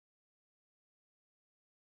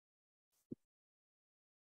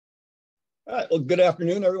All right, well, good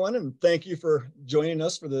afternoon, everyone, and thank you for joining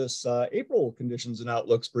us for this April Conditions and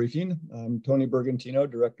Outlooks briefing. I'm Tony Bergantino,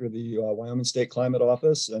 Director of the Wyoming State Climate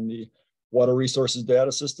Office and the Water Resources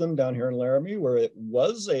Data System down here in Laramie, where it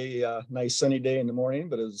was a nice sunny day in the morning,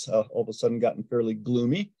 but has all of a sudden gotten fairly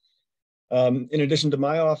gloomy. In addition to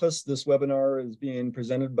my office, this webinar is being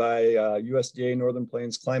presented by USDA Northern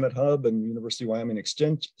Plains Climate Hub and University of Wyoming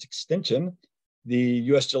Extension, the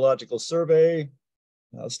U.S. Geological Survey,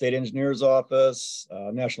 State Engineer's Office,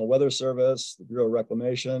 National Weather Service, the Bureau of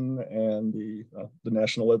Reclamation, and the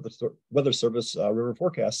National Weather Service River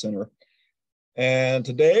Forecast Center. And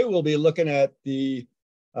today we'll be looking at the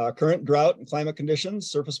current drought and climate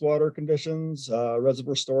conditions, surface water conditions,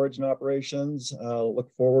 reservoir storage and operations.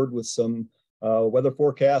 Look forward with some weather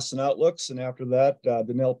forecasts and outlooks. And after that,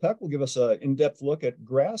 Danelle Peck will give us an in-depth look at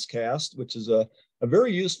GrassCast, which is a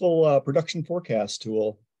very useful production forecast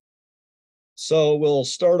tool. So we'll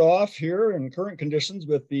start off here in current conditions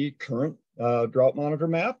with the current drought monitor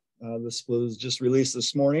map. This was just released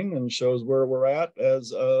this morning and shows where we're at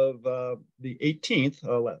as of the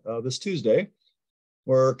 18th, this Tuesday.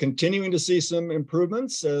 We're continuing to see some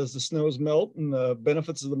improvements as the snows melt and the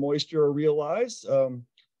benefits of the moisture are realized.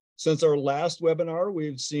 Since our last webinar,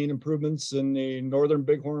 we've seen improvements in the northern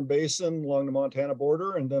Bighorn Basin along the Montana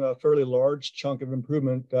border, and then a fairly large chunk of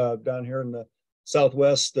improvement down here in the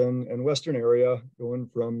southwest and western area, going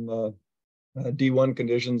from D1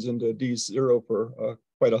 conditions into D0 for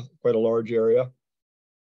quite a large area.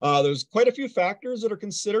 There's quite a few factors that are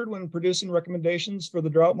considered when producing recommendations for the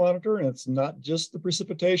drought monitor, and it's not just the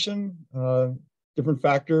precipitation. Different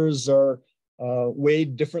factors are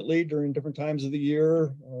weighed differently during different times of the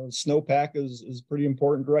year. Snowpack is pretty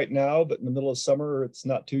important right now, but in the middle of summer, it's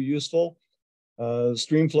not too useful.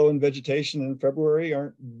 Stream flow and vegetation in February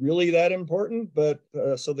aren't really that important, but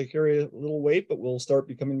so they carry a little weight, but will start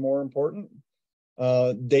becoming more important.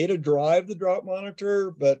 Data drive the drought monitor,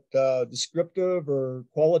 but descriptive or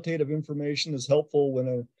qualitative information is helpful when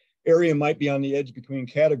an area might be on the edge between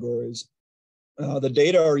categories. The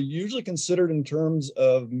data are usually considered in terms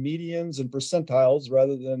of medians and percentiles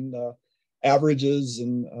rather than averages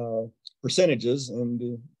and percentages,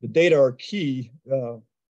 and the data are key.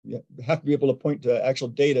 You have to be able to point to actual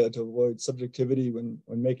data to avoid subjectivity when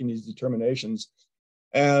making these determinations.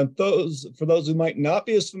 And for those who might not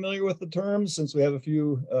be as familiar with the terms, since we have a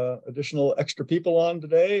few additional extra people on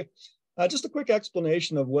today, just a quick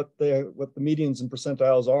explanation of what the medians and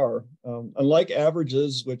percentiles are. Unlike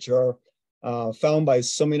averages, which are found by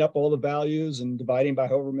summing up all the values and dividing by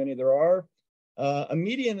however many there are, a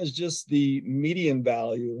median is just the median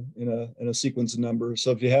value in a sequence of numbers. So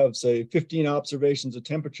if you have, say, 15 observations of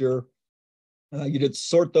temperature, you'd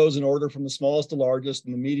sort those in order from the smallest to largest,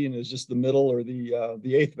 and the median is just the middle or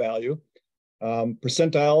the eighth value.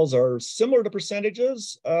 Percentiles are similar to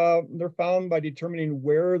percentages. They're found by determining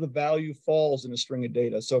where the value falls in a string of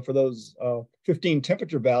data. So for those 15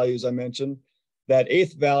 temperature values I mentioned, that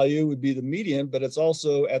eighth value would be the median, but it's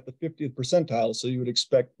also at the 50th percentile. So you would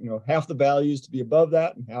expect, half the values to be above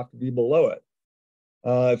that and half to be below it.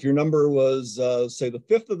 If your number was, say, the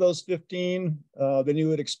fifth of those 15, then you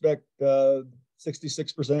would expect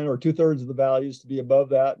 66% or 2/3 of the values to be above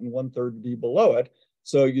that and 1/3 to be below it.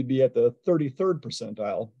 So you'd be at the 33rd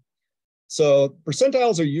percentile. So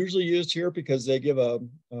percentiles are usually used here because they give a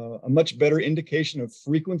much better indication of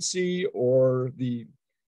frequency or the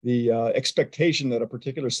expectation that a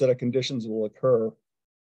particular set of conditions will occur.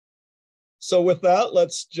 So with that,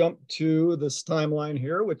 let's jump to this timeline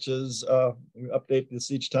here, which is, we update this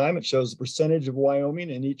each time. It shows the percentage of Wyoming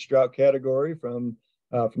in each drought category from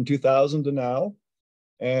 2000 to now.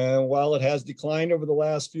 And while it has declined over the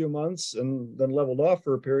last few months and then leveled off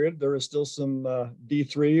for a period, there is still some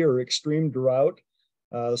D3 or extreme drought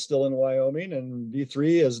still in Wyoming, and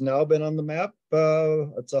D3 has now been on the map.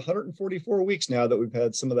 It's 144 weeks now that we've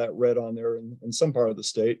had some of that red on there in some part of the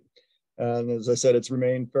state. And as I said, it's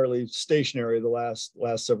remained fairly stationary the last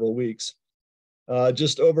several weeks.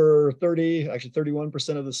 Just over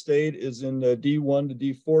 31% of the state is in the D1 to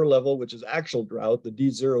D4 level, which is actual drought. The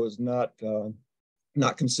D0 is not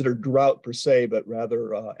considered drought per se, but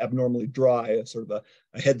rather abnormally dry, sort of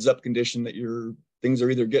a heads up condition that things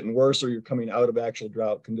are either getting worse or you're coming out of actual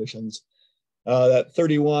drought conditions. That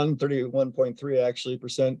 31.3 actually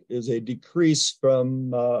percent is a decrease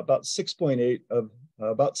from about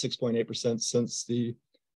 6.8% since the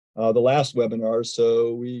last webinar.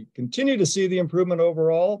 So we continue to see the improvement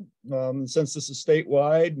overall. Since this is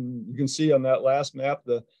statewide, and you can see on that last map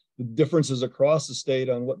the differences across the state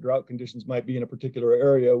on what drought conditions might be in a particular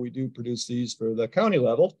area. We do produce these for the county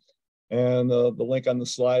level. And the link on the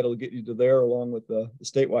slide will get you to there along with the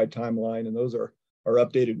statewide timeline. And those are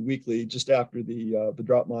updated weekly just after the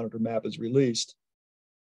drought monitor map is released.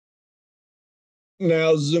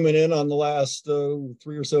 Now zooming in on the last 3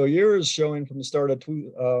 or so years, showing from the start of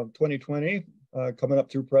 2020 coming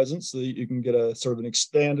up through present, so that you can get a sort of an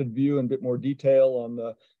expanded view and a bit more detail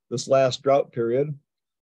on this last drought period.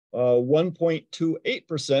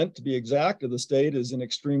 1.28% to be exact of the state is in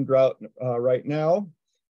extreme drought right now.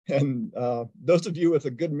 And those of you with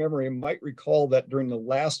a good memory might recall that during the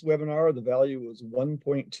last webinar, the value was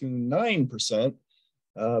 1.29%.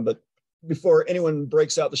 But before anyone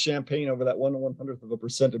breaks out the champagne over that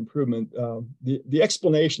 1/100% improvement, the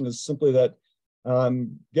explanation is simply that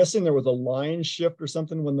I'm guessing there was a line shift or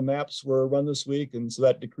something when the maps were run this week, and so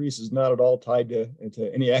that decrease is not at all tied to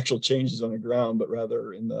any actual changes on the ground, but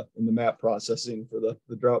rather in the map processing for the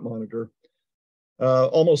drought monitor.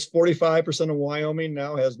 Almost 45% of Wyoming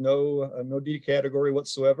now has no D category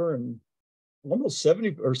whatsoever, and almost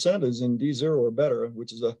 70% is in D0 or better,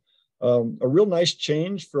 which is a real nice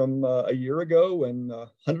change from a year ago when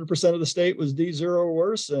 100% of the state was D0 or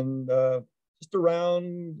worse, and just around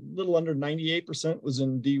a little under 98% was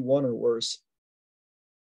in D1 or worse.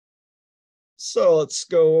 So let's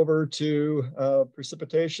go over to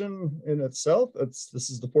precipitation in itself.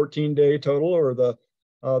 This is the 14-day total, or the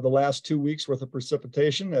last 2 weeks worth of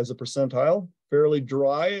precipitation as a percentile. Fairly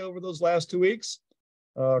dry over those last 2 weeks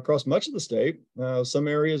across much of the state. Some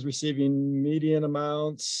areas receiving median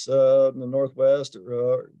amounts in the northwest,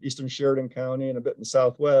 eastern Sheridan County, and a bit in the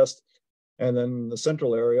southwest, and then the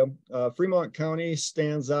central area. Fremont County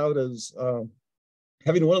stands out as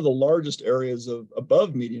having one of the largest areas of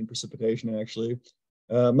above median precipitation, actually.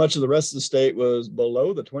 Much of the rest of the state was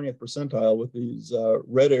below the 20th percentile, with these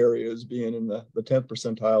red areas being in the 10th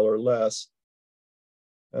percentile or less.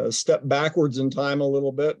 Step backwards in time a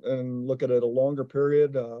little bit and look at it a longer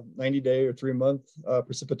period, 90-day or 3-month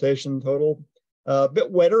precipitation total. A bit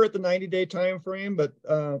wetter at the 90-day time frame, but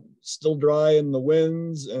still dry in the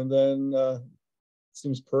winds, and then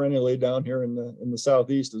seems perennially down here in the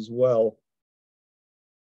southeast as well.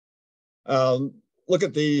 Look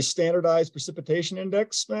at the standardized precipitation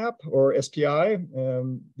index map, or SPI.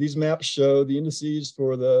 These maps show the indices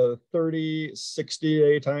for the 30,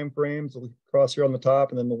 60-day time frames across here on the top,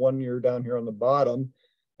 and then the 1 year down here on the bottom.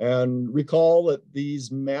 And recall that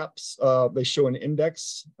these maps, they show an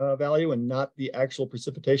index value and not the actual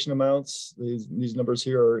precipitation amounts. These numbers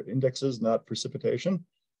here are indexes, not precipitation.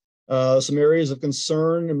 Some areas of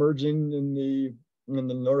concern emerging in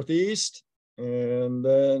the northeast, and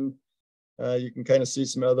then you can kind of see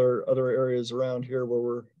some other areas around here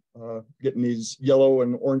where we're getting these yellow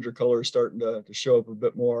and oranger colors starting to show up a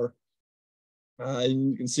bit more. And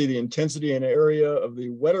you can see the intensity and area of the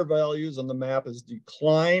wetter values on the map has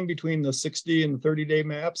declined between the 60 and 30-day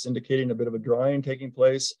maps, indicating a bit of a drying taking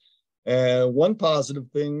place. And one positive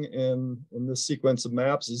thing in this sequence of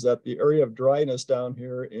maps is that the area of dryness down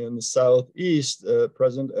here in the southeast,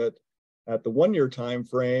 present at the 1 year time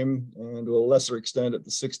frame, and to a lesser extent at the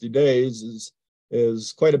 60 days,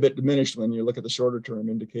 is quite a bit diminished when you look at the shorter term,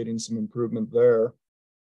 indicating some improvement there.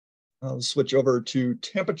 I'll switch over to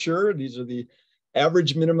temperature. These are the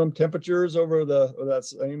average minimum temperatures over that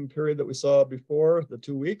same period that we saw before, the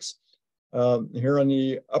 2 weeks. Here on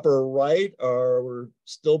the upper right we're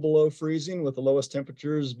still below freezing, with the lowest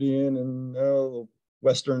temperatures being in the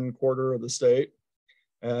western quarter of the state,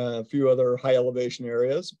 a few other high elevation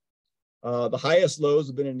areas. The highest lows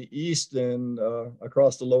have been in the east and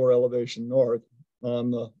across the lower elevation north.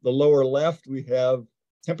 On the lower left, we have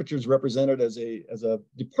temperatures represented as a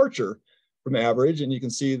departure from average, and you can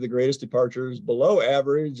see the greatest departures below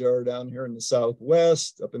average are down here in the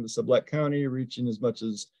southwest, up into Sublette County, reaching as much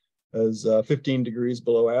as 15 degrees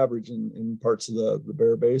below average in parts of the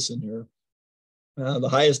Bear Basin here. The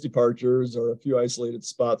highest departures are a few isolated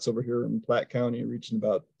spots over here in Platte County, reaching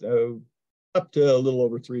about up to a little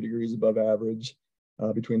over 3 degrees above average,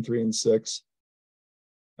 between 3 and 6.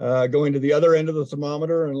 Going to the other end of the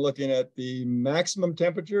thermometer and looking at the maximum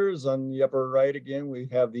temperatures on the upper right, again, we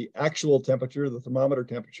have the actual temperature, the thermometer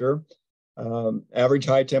temperature. Average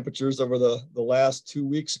high temperatures over the last 2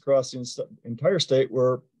 weeks across the entire state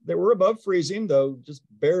were above freezing, though just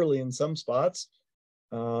barely in some spots.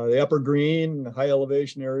 The upper green, high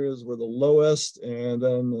elevation areas were the lowest, and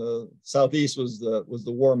then the southeast was the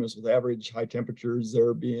warmest, with average high temperatures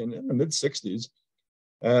there being in the mid 60s.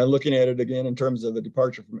 And looking at it again in terms of the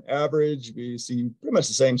departure from average, we see pretty much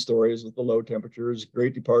the same stories with the low temperatures,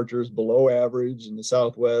 great departures below average in the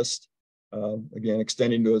southwest, again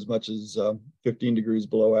extending to as much as 15 degrees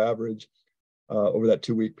below average over that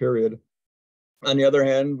 2 week period. On the other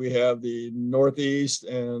hand, we have the northeast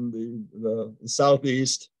and the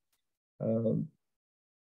southeast, a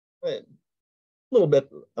little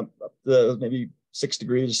bit up to maybe 6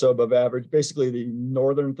 degrees or so above average. Basically, the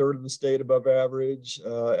northern third of the state above average,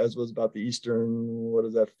 as was about the eastern, what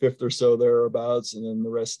is that, fifth or so thereabouts, and then the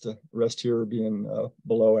rest here being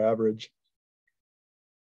below average.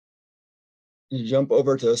 You jump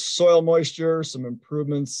over to soil moisture, some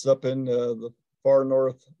improvements up in the far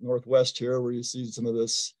northwest here, where you see some of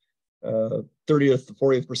this 30th to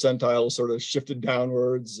 40th percentile sort of shifted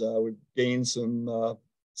downwards. We've gained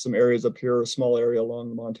some areas up here, a small area along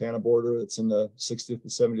the Montana border that's in the 60th to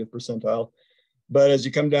 70th percentile. But as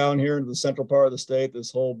you come down here into the central part of the state,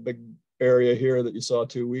 this whole big area here that you saw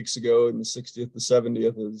 2 weeks ago in the 60th to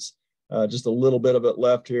 70th is just a little bit of it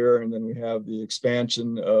left here. And then we have the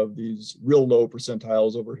expansion of these real low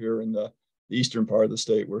percentiles over here in the eastern part of the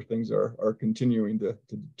state, where things are continuing to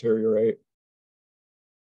deteriorate.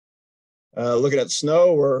 Looking at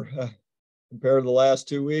snow, we're compared to the last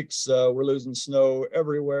 2 weeks, we're losing snow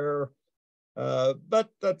everywhere. But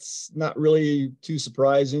that's not really too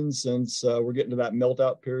surprising, since we're getting to that melt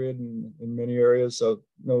out period in many areas. So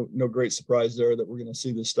no great surprise there that we're going to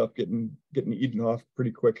see this stuff getting eaten off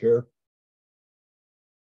pretty quick here.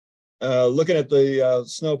 Looking at the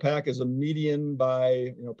snowpack as a median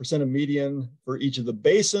by percent of median for each of the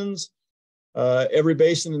basins. Every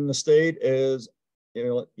basin in the state is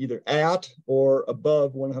either at or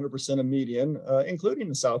above 100% of median, including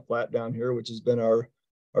the South Platte down here, which has been our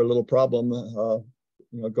little problem.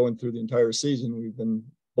 Going through the entire season, we've been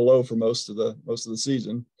below for most of the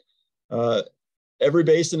season. Every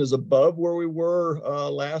basin is above where we were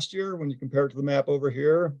last year when you compare it to the map over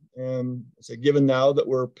here. And so given now that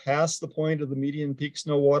we're past the point of the median peak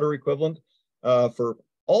snow water equivalent for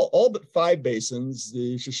all but 5 basins,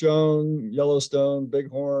 the Shoshone, Yellowstone,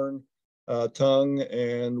 Bighorn, Tongue,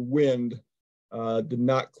 and Wind, did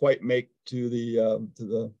not quite make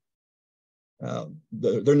to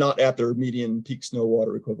they're not at their median peak snow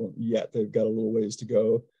water equivalent yet. They've got a little ways to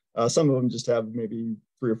go. Some of them just have maybe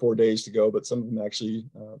 3 or 4 days to go, but some of them actually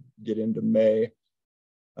get into May.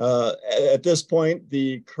 At this point,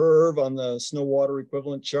 the curve on the snow water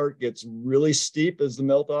equivalent chart gets really steep as the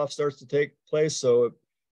melt off starts to take place. So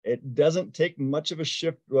it doesn't take much of a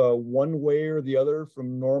shift one way or the other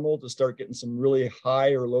from normal to start getting some really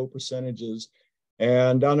high or low percentages.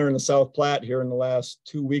 And down there in the South Platte here in the last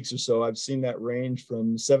 2 weeks or so, I've seen that range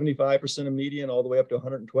from 75% of median all the way up to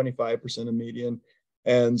 125% of median.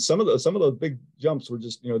 And some of those big jumps were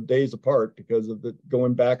just days apart because of the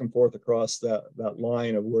going back and forth across that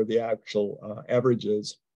line of where the actual average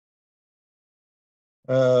is.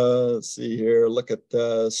 Let's see here. Look at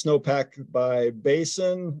snowpack by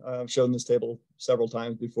basin. I've shown this table several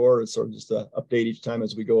times before. It's sort of just an update each time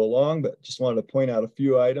as we go along, but just wanted to point out a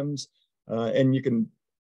few items. And you can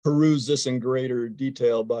peruse this in greater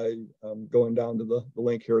detail by going down to the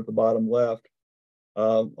link here at the bottom left.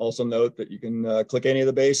 Also note that you can click any of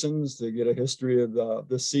the basins to get a history of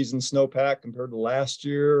this season's snowpack compared to last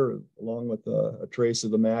year, along with a trace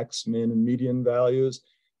of the max, min, and median values.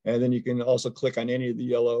 And then you can also click on any of the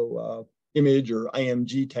yellow image or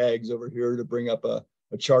IMG tags over here to bring up a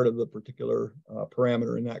chart of the particular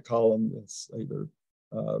parameter in that column. It's either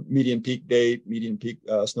median peak date, median peak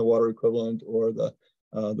snow water equivalent, or the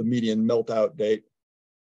median meltout date.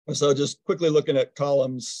 So just quickly looking at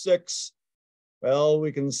column 6, well,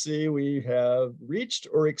 we can see we have reached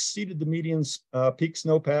or exceeded the median peak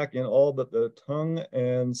snowpack in all but the Tongue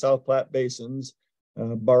and South Platte basins,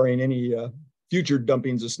 barring any future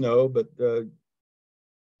dumpings of snow. But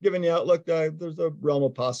given the outlook, there's a realm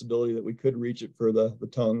of possibility that we could reach it for the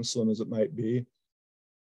Tongue, slim as it might be.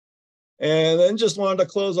 And then just wanted to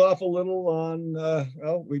close off a little on,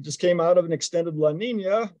 well, we just came out of an extended La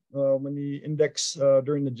Nina when the index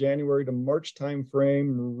during the January to March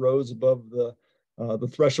timeframe rose above the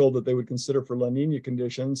threshold that they would consider for La Nina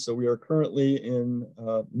conditions. So we are currently in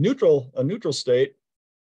a neutral state,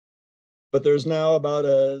 but there's now about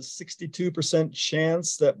a 62%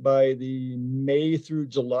 chance that by the May through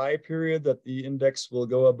July period that the index will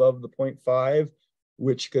go above the 0.5,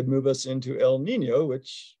 which could move us into El Nino,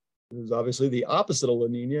 which is obviously the opposite of La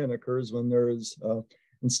Nina and occurs when there is,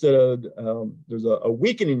 instead of, there's a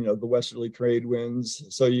weakening of the westerly trade winds.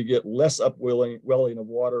 So you get less upwelling of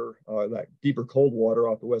water, that deeper cold water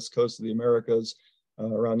off the west coast of the Americas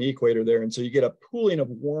around the equator there. And so you get a pooling of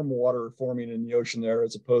warm water forming in the ocean there,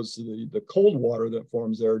 as opposed to the cold water that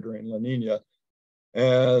forms there during La Nina.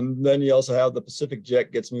 And then you also have the Pacific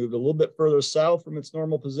jet gets moved a little bit further south from its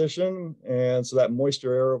normal position. And so that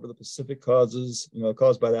moisture air over the Pacific caused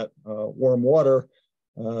by that warm water,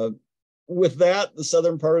 with that, the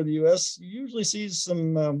southern part of the U.S. usually sees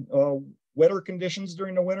some wetter conditions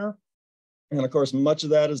during the winter. And of course, much of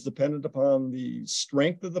that is dependent upon the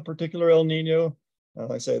strength of the particular El Nino.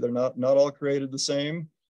 Like I say, they're not all created the same.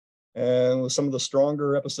 And with some of the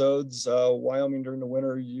stronger episodes, Wyoming during the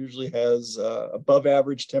winter usually has above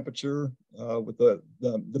average temperature with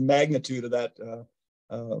the magnitude of that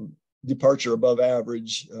departure above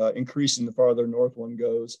average increasing the farther north one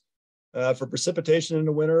goes. For precipitation in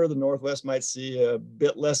the winter, the Northwest might see a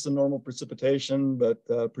bit less than normal precipitation,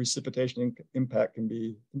 but precipitation impact can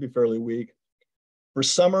be fairly weak. For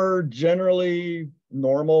summer, generally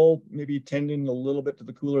normal, maybe tending a little bit to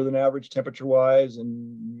the cooler than average temperature-wise,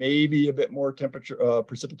 and maybe a bit more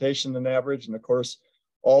precipitation than average. And of course,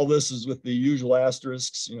 all this is with the usual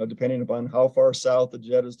asterisks, depending upon how far south the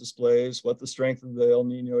jet is displaced, what the strength of the El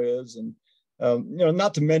Nino is, and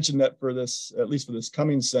not to mention that for this, at least for this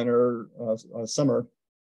coming summer,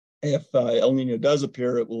 if El Nino does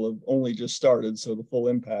appear, it will have only just started, so the full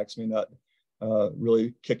impacts may not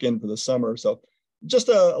really kick in for the summer. So just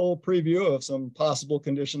a little preview of some possible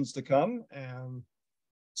conditions to come. And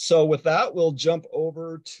so with that, we'll jump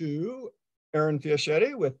over to Aaron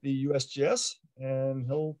Fiaschetti with the USGS, and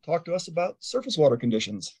he'll talk to us about surface water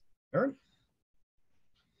conditions. Aaron?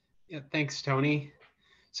 Yeah, thanks, Tony.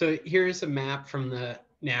 So here's a map from the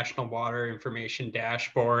National Water Information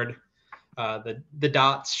Dashboard. The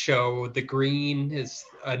dots show the green is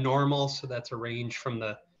a normal, so that's a range from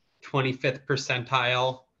the 25th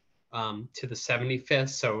percentile to the 75th.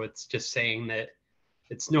 So it's just saying that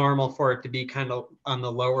it's normal for it to be kind of on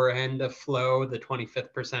the lower end of flow, the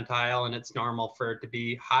 25th percentile, and it's normal for it to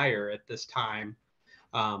be higher at this time.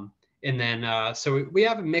 And then, so we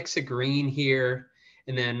have a mix of green here.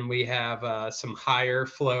 And then we have some higher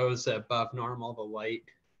flows above normal, the light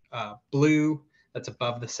blue, that's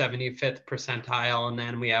above the 75th percentile. And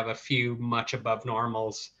then we have a few much above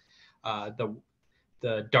normals,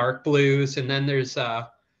 the dark blues. And then there's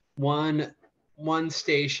one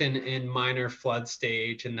station in minor flood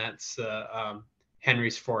stage, and that's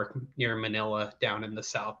Henry's Fork near Manila down in the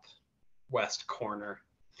southwest corner.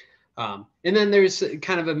 And then there's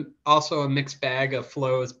kind of also a mixed bag of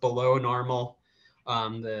flows below normal.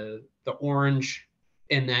 The orange,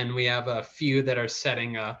 and then we have a few that are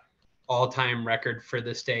setting a all-time record for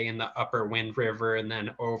this day in the upper Wind River, and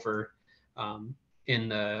then over in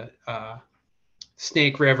the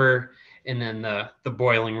Snake River, and then the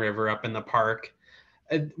Boiling River up in the park.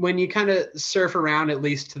 When you kind of surf around, at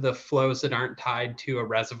least to the flows that aren't tied to a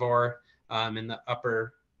reservoir in the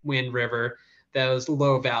upper Wind River, those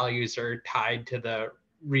low values are tied to the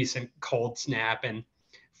recent cold snap and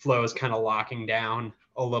flows kind of locking down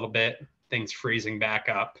a little bit, things freezing back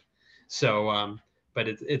up. So, but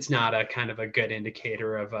it's not a kind of a good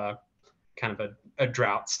indicator of a kind of a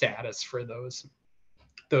drought status for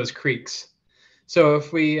those creeks. So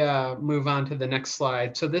if we move on to the next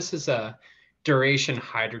slide. So this is a duration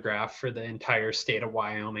hydrograph for the entire state of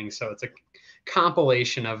Wyoming. So it's a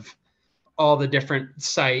compilation of all the different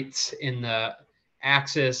sites. In the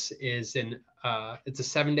axis is it's a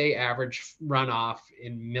 7-day average runoff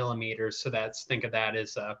in millimeters. So think of that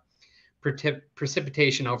as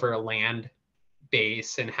precipitation over a land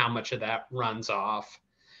base and how much of that runs off.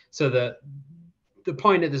 So the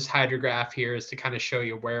point of this hydrograph here is to kind of show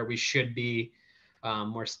you where we should be.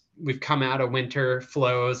 We've come out of winter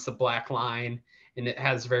flows, the black line, and it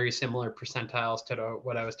has very similar percentiles to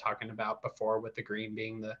what I was talking about before, with the green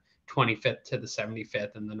being the 25th to the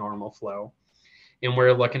 75th and the normal flow. And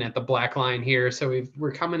we're looking at the black line here. So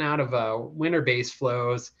we're coming out of winter-based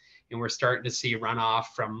flows, and we're starting to see runoff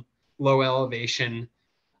from low elevation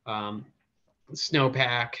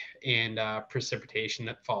snowpack and precipitation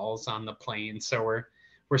that falls on the plains. So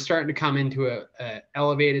we're starting to come into a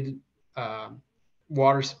elevated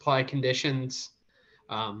water supply conditions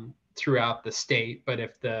throughout the state. But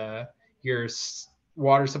if your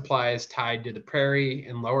water supply is tied to the prairie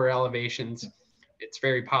and lower elevations, it's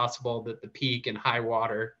very possible that the peak and high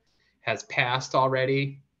water has passed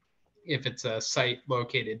already. If it's a site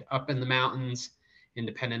located up in the mountains and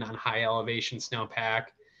dependent on high elevation snowpack,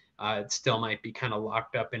 it still might be kind of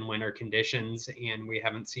locked up in winter conditions, and we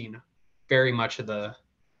haven't seen very much of the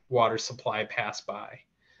water supply pass by.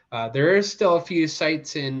 There are still a few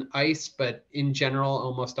sites in ice, but in general,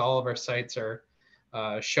 almost all of our sites are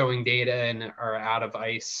showing data and are out of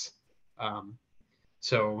ice.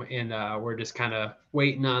 We're just kind of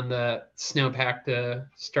waiting on the snowpack to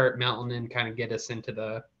start melting and kind of get us into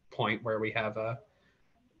the point where we have a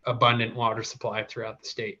abundant water supply throughout the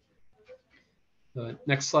state.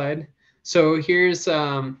 Next slide. So here's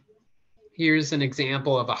an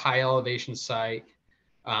example of a high elevation site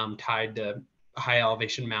tied to high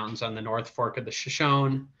elevation mountains on the North Fork of the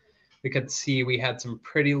Shoshone. We could see we had some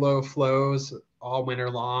pretty low flows all winter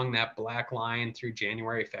long, that black line through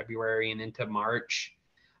January, February, and into March.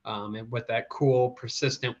 And with that cool,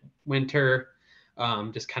 persistent winter,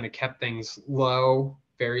 just kind of kept things low,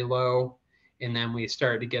 very low. And then we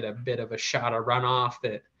started to get a bit of a shot of runoff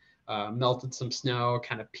that melted some snow,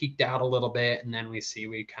 kind of peaked out a little bit. And then we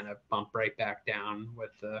kind of bump right back down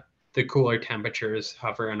with the cooler temperatures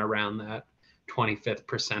hovering around that 25th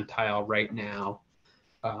percentile right now.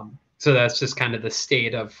 So that's just kind of the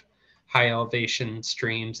state of high elevation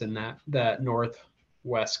streams in that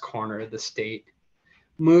northwest corner of the state.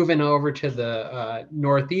 Moving over to the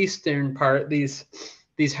northeastern part, these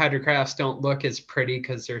hydrographs don't look as pretty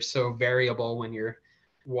because they're so variable when your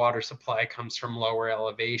water supply comes from lower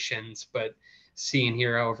elevations. But seeing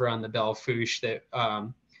here over on the Belle Fourche that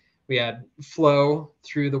we had flow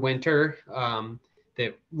through the winter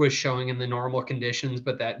that was showing in the normal conditions,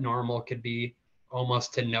 but that normal could be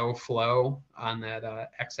almost to no flow on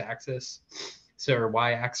that x-axis, or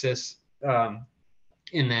y-axis.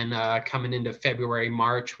 And then coming into February,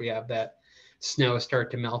 March, we have that snow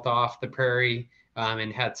start to melt off the prairie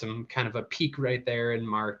and had some kind of a peak right there in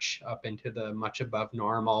March up into the much above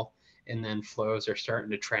normal. And then flows are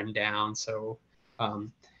starting to trend down. So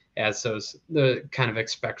as the kind of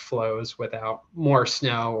expect flows without more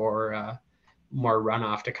snow or more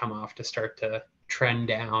runoff to come off to start to trend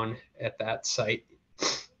down at that site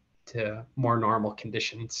to more normal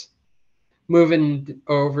conditions. Moving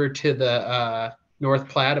over to the North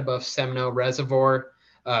Platte above Seminole Reservoir,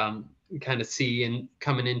 you kind of see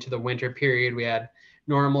coming into the winter period, we had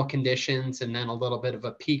normal conditions and then a little bit of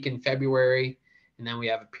a peak in February. And then we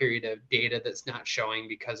have a period of data that's not showing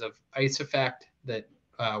because of ice effect that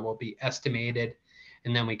will be estimated.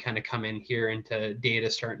 And then we kind of come in here into data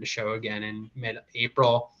starting to show again in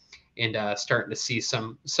mid-April and starting to see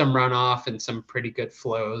some runoff and some pretty good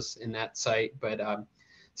flows in that site, but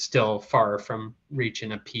still far from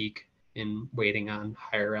reaching a peak and waiting on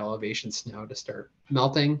higher elevation snow to start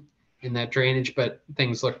melting in that drainage, but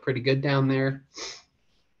things look pretty good down there.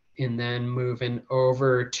 And then moving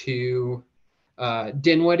over to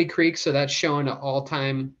Dinwiddie Creek. So that's showing an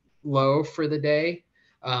all-time low for the day.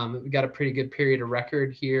 We got a pretty good period of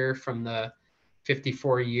record here from the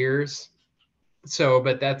 54 years. So,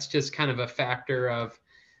 but that's just kind of a factor of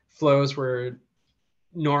flows were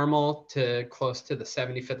normal to close to the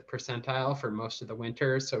 75th percentile for most of the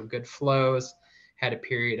winter. So good flows, had a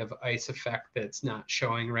period of ice effect that's not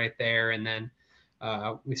showing right there. And then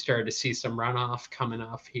we started to see some runoff coming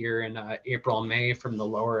off here in April and May from the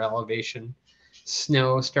lower elevation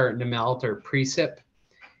snow starting to melt or precip.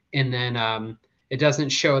 And then it doesn't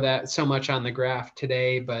show that so much on the graph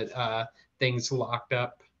today, but things locked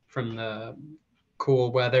up from the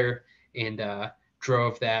cool weather and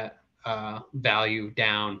drove that value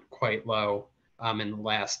down quite low in the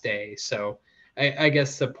last day. So I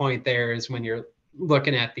guess the point there is when you're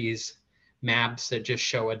looking at these maps that just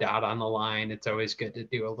show a dot on the line, it's always good to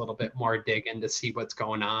do a little bit more digging to see what's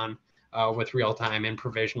going on with real-time and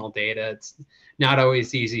provisional data. It's not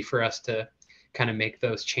always easy for us to kind of make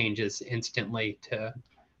those changes instantly to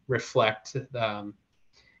reflect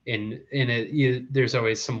there's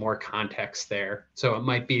always some more context there. So it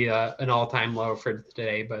might be an all-time low for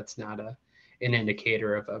today, but it's not an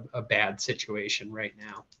indicator of a bad situation right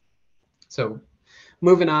now. So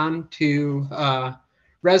moving on to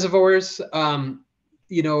reservoirs,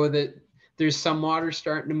 that there's some water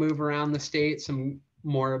starting to move around the state, some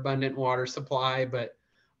more abundant water supply, but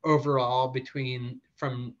overall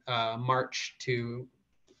from March to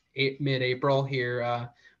mid-April here,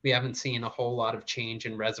 we haven't seen a whole lot of change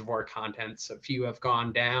in reservoir contents. A few have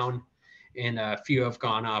gone down and a few have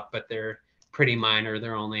gone up, but they're pretty minor.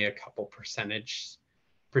 They're only a couple percentages.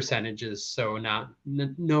 So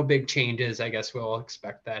no big changes. I guess we'll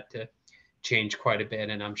expect that to change quite a bit.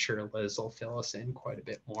 And I'm sure Liz will fill us in quite a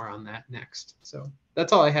bit more on that next. So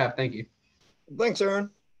that's all I have. Thank you. Thanks, Aaron.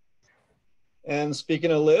 And speaking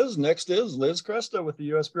of Liz, next is Liz Cresta with the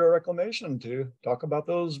U.S. Bureau of Reclamation to talk about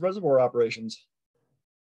those reservoir operations.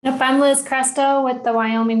 Yep, I'm Liz Cresta with the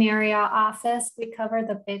Wyoming Area Office. We cover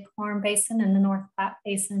the Bighorn Basin and the North Platte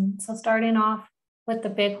Basin. So starting off with the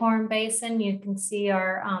Bighorn Basin, you can see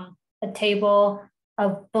our a table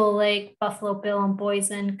of Bull Lake, Buffalo Bill, and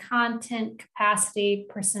Boysen content, capacity,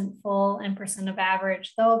 percent full, and percent of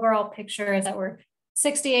average. The overall picture is that we're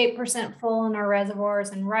 68% full in our reservoirs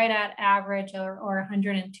and right at average or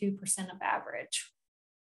 102% of average.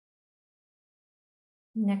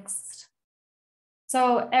 Next.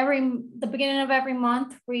 So the beginning of every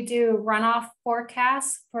month, we do runoff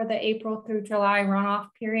forecasts for the April through July runoff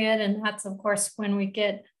period. And that's, of course, when we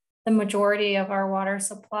get the majority of our water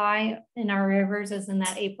supply in our rivers is in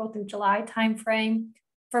that April through July timeframe.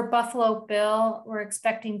 For Buffalo Bill, we're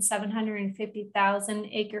expecting 750,000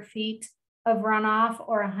 acre feet of runoff,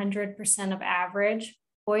 or 100% of average.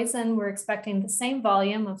 Boise, we're expecting the same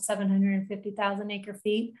volume of 750,000 acre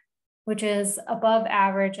feet, which is above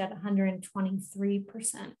average at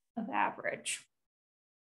 123% of average.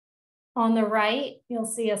 On the right, you'll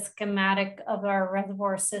see a schematic of our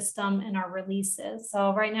reservoir system and our releases.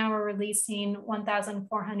 So right now we're releasing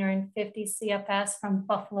 1,450 CFS from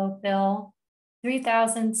Buffalo Bill,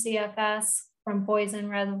 3,000 CFS from Boise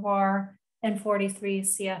Reservoir, and 43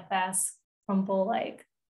 CFS from Bull Lake.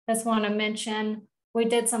 Just want to mention, we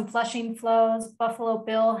did some flushing flows. Buffalo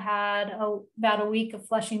Bill had about a week of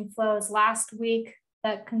flushing flows last week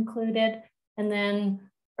that concluded. And then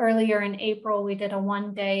earlier in April, we did a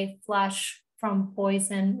 1-day flush from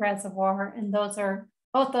Boise Reservoir. And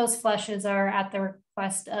both those flushes are at the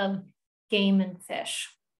request of game and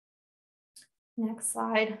fish. Next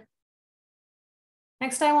slide.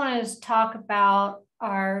 Next, I wanted to talk about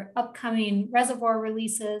our upcoming reservoir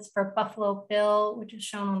releases for Buffalo Bill, which is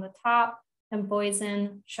shown on the top, and Boise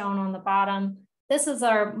shown on the bottom. This is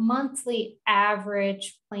our monthly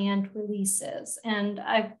average planned releases. And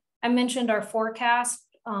I mentioned our forecast,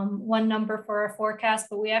 one number for our forecast,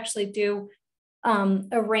 but we actually do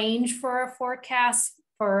a range for our forecast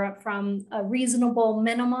from a reasonable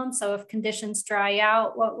minimum. So if conditions dry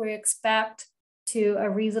out, what we expect, to a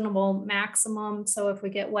reasonable maximum. So if we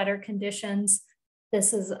get wetter conditions,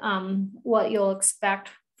 this is what you'll expect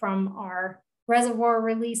from our reservoir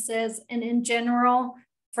releases. And in general,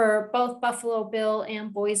 for both Buffalo Bill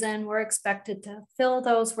and Boise, we're expected to fill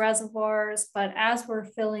those reservoirs. But as we're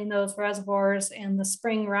filling those reservoirs and the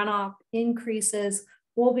spring runoff increases,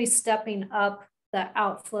 we'll be stepping up the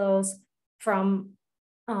outflows from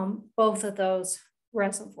both of those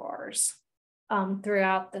reservoirs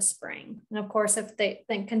throughout the spring. And of course, if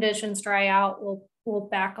conditions dry out, we'll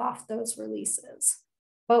back off those releases.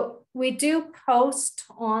 But we do post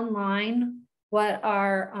online what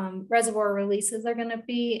our reservoir releases are going to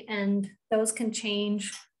be, and those can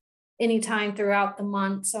change anytime throughout the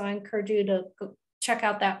month. So I encourage you to go check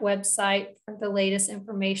out that website for the latest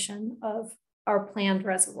information of our planned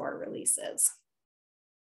reservoir releases.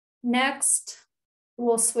 Next,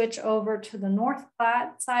 we'll switch over to the North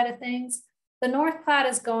Platte side of things. The North Platte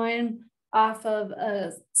is going off of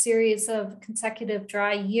a series of consecutive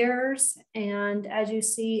dry years. And as you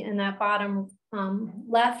see in that bottom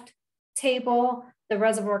left table, the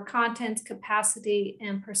reservoir contents, capacity,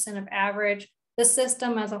 and percent of average, the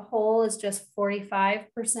system as a whole is just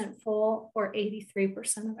 45% full or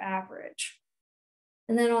 83% of average.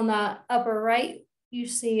 And then on the upper right, you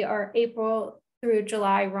see our April through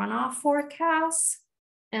July runoff forecasts.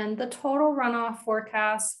 And the total runoff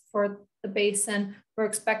forecast for the basin, we're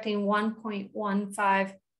expecting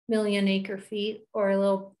 1.15 million acre feet, or a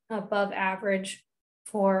little above average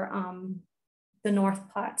for the North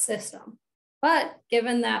Platte system. But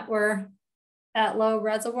given that we're at low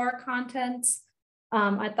reservoir contents,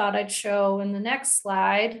 I thought I'd show in the next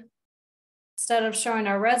slide, instead of showing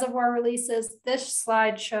our reservoir releases, this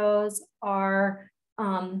slide shows our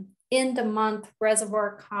end-of-month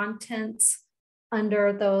reservoir contents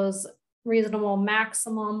under those reasonable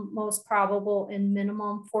maximum, most probable, and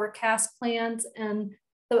minimum forecast plans. And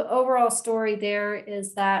the overall story there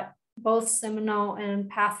is that both Seminole and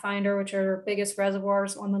Pathfinder, which are our biggest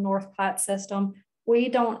reservoirs on the North Platte system, we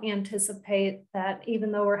don't anticipate that,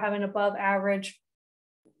 even though we're having above average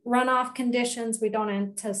runoff conditions, we don't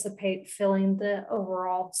anticipate filling the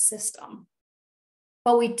overall system.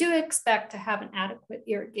 But we do expect to have an adequate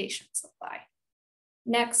irrigation supply.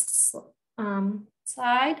 Next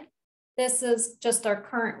slide. This is just our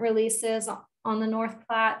current releases on the North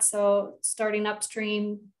Platte. So starting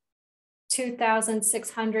upstream,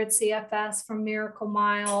 2,600 CFS from Miracle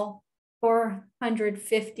Mile,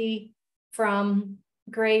 450 from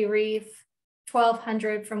Gray Reef,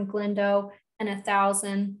 1,200 from Glendo, and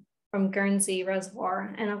 1,000 from Guernsey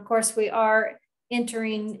Reservoir. And of course, we are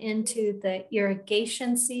entering into the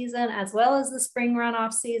irrigation season as well as the spring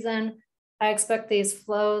runoff season. I expect these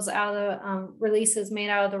flows out of the releases made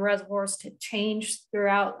out of the reservoirs to change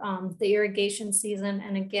throughout the irrigation season.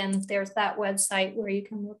 And again, there's that website where you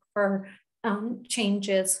can look for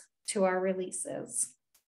changes to our releases.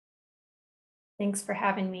 Thanks for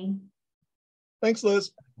having me. Thanks, Liz.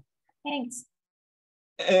 Thanks.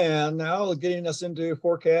 And now getting us into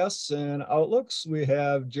forecasts and outlooks, we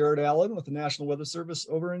have Jared Allen with the National Weather Service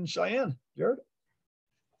over in Cheyenne. Jared?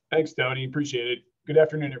 Thanks, Tony. Appreciate it. Good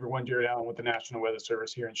afternoon, everyone. Jared Allen with the National Weather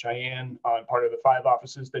Service here in Cheyenne, on part of the 5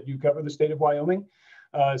 offices that do cover the state of Wyoming.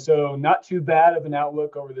 So not too bad of an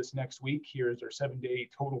outlook over this next week. Here's our 7-day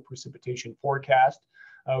total precipitation forecast.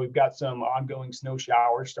 We've got some ongoing snow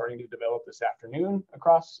showers starting to develop this afternoon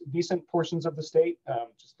across decent portions of the state.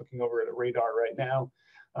 Just looking over at a radar right now.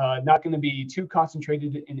 Not going to be too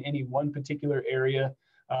concentrated in any one particular area.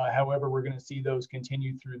 However, we're going to see those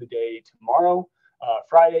continue through the day tomorrow,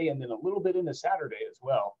 Friday, and then a little bit into Saturday as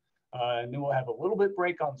well. And then we'll have a little bit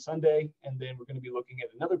break on Sunday, and then we're going to be looking at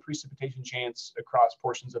another precipitation chance across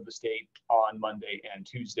portions of the state on Monday and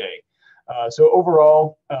Tuesday. So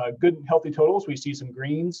overall, good and healthy totals. We see some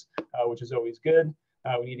greens, which is always good.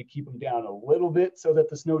 We need to keep them down a little bit so that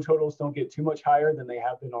the snow totals don't get too much higher than they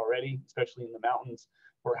have been already, especially in the mountains,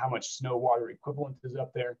 for how much snow water equivalent is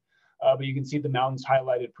up there. But you can see the mountains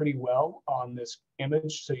highlighted pretty well on this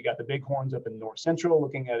image. So you got the bighorns up in north central,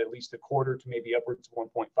 looking at least a quarter to maybe upwards of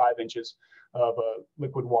 1.5 inches of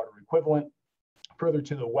liquid water equivalent. Further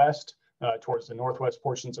to the west, towards the northwest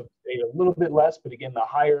portions of the state, a little bit less, but again, the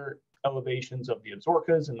higher elevations of the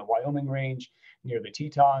Absarokas and the Wyoming range near the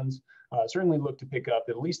Tetons certainly look to pick up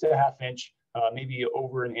at least a ½ inch, maybe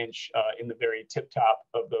over an inch in the very tip top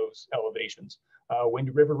of those elevations.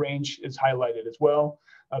 Wind River range is highlighted as well,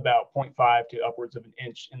 about 0.5 to upwards of an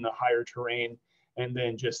inch in the higher terrain. And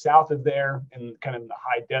then just south of there, and kind of in the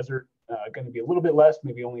high desert, going to be a little bit less,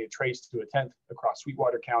 maybe only a trace to a tenth across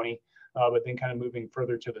Sweetwater County, but then kind of moving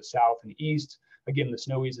further to the south and east. Again, the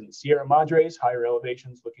Snowies and the Sierra Madres, higher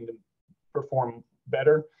elevations looking to perform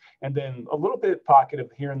better. And then a little bit pocket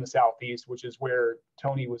of here in the southeast, which is where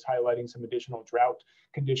Tony was highlighting some additional drought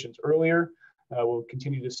conditions earlier. We'll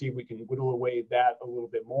continue to see if we can whittle away that a little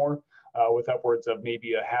bit more with upwards of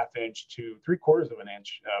maybe a ½ inch to 3/4 of an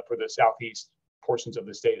inch for the southeast portions of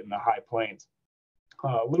the state in the high plains.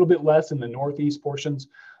 A little bit less in the northeast portions,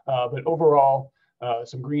 but overall,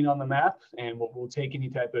 some green on the map, and we'll take any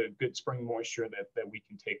type of good spring moisture that we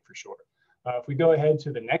can take for sure. If we go ahead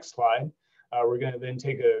to the next slide, we're going to then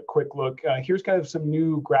take a quick look. Here's kind of some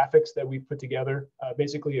new graphics that we've put together.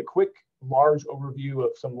 Basically a quick, large overview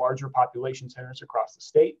of some larger population centers across the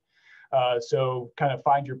state. So kind of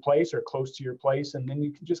find your place or close to your place, and then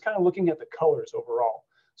you can just kind of looking at the colors overall.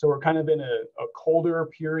 So we're kind of in a colder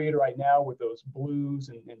period right now with those blues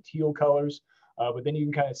and teal colors. But then you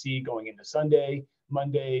can kind of see going into Sunday,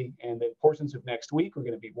 Monday, and then portions of next week, we're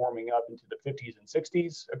going to be warming up into the 50s and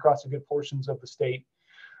 60s across a good portions of the state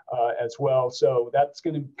as well. So that's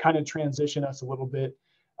going to kind of transition us a little bit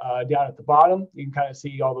down at the bottom. You can kind of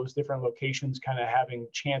see all those different locations kind of having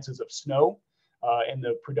chances of snow and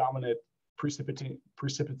the predominant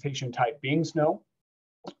precipitation type being snow.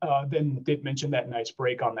 Then did mention that nice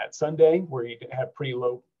break on that Sunday where you have pretty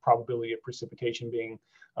low probability of precipitation being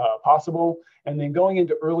possible. And then going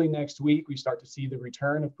into early next week, we start to see the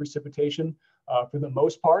return of precipitation for the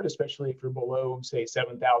most part, especially if you're below, say,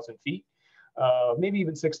 7,000 feet, maybe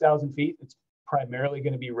even 6,000 feet. It's primarily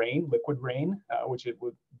going to be rain, liquid rain, which it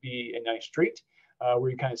would be a nice treat, where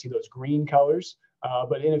you kind of see those green colors.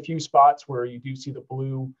 But in a few spots where you do see the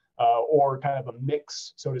blue or kind of a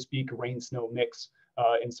mix, so to speak, rain-snow mix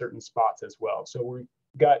in certain spots as well. So we've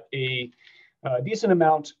got a decent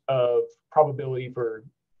amount of probability for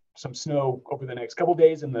some snow over the next couple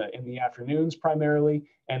days in the afternoons primarily,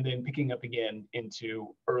 and then picking up again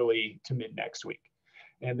into early to mid next week.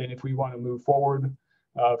 And then if we want to move forward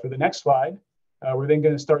for the next slide, we're then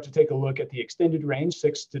going to start to take a look at the extended range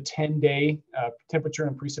 6 to 10 day temperature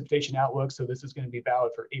and precipitation outlook. So this is going to be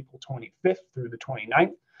valid for April 25th through the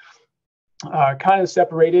 29th. Kind of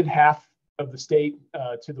separated, half of the state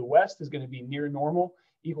to the west is going to be near normal,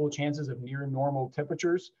 equal chances of near normal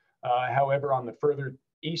temperatures. However, on the further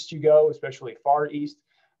east you go, especially far east,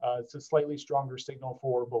 it's a slightly stronger signal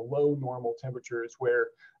for below normal temperatures where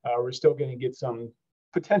we're still going to get some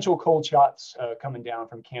potential cold shots coming down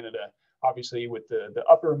from Canada, obviously with the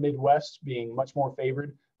upper Midwest being much more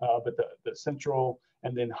favored, but the central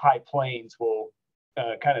and then high plains will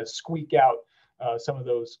kind of squeak out some of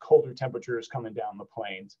those colder temperatures coming down the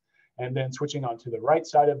plains. And then switching on to the right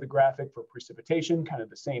side of the graphic for precipitation, kind of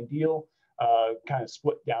the same deal, kind of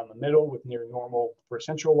split down the middle with near normal for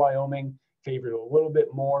central Wyoming, favored a little bit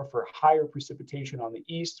more for higher precipitation on the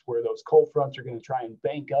east, where those cold fronts are going to try and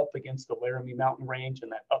bank up against the Laramie Mountain Range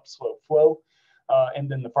and that upslope flow. And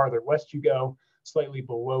then the farther west you go, slightly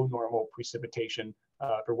below normal precipitation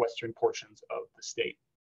for western portions of the state.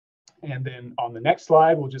 And then on the next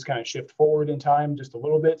slide, we'll just kind of shift forward in time just a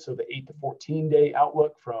little bit. So the 8 to 14 day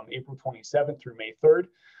outlook from April 27th through May 3rd.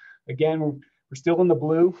 Again, We're still in the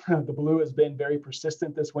blue. The blue has been very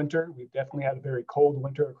persistent this winter. We've definitely had a very cold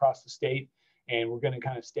winter across the state, and we're going to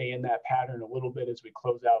kind of stay in that pattern a little bit as we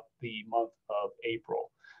close out the month of April.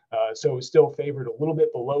 So it's still favored a little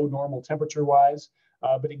bit below normal temperature wise.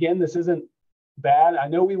 But again, this isn't bad. I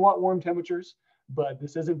know we want warm temperatures, but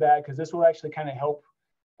this isn't bad because this will actually kind of help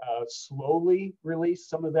slowly release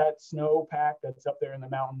some of that snow pack that's up there in the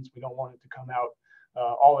mountains. We don't want it to come out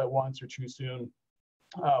all at once or too soon.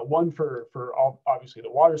 One for obviously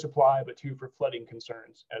the water supply, but two for flooding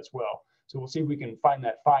concerns as well. So we'll see if we can find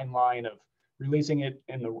that fine line of releasing it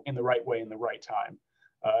in the right way in the right time.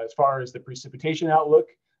 As far as the precipitation outlook,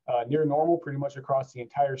 near normal pretty much across the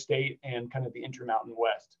entire state and kind of the Intermountain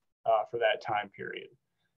West for that time period.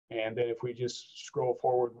 And then if we just scroll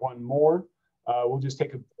forward one more, we'll just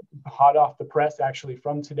take a hot off the press actually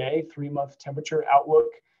from today, 3-month temperature outlook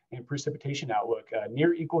and precipitation outlook.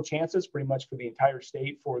 Near equal chances pretty much for the entire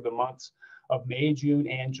state for the months of May, June,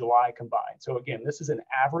 and July combined. So again, this is an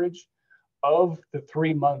average of the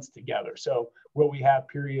 3 months together. So will we have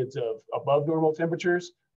periods of above normal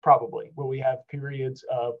temperatures? Probably. Will we have periods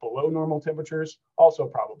of below normal temperatures? Also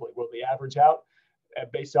probably. Will they average out?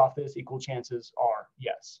 Based off this, equal chances are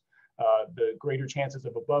yes. The greater chances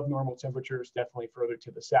of above normal temperatures definitely further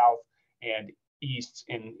to the south and east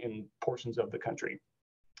in portions of the country.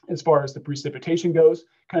 As far as the precipitation goes,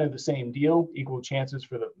 kind of the same deal, equal chances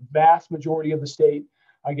for the vast majority of the state.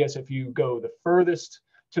 I guess if you go the furthest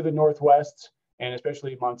to the northwest, and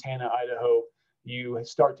especially Montana, Idaho, you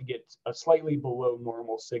start to get a slightly below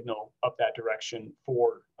normal signal up that direction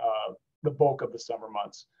for the bulk of the summer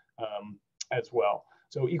months as well.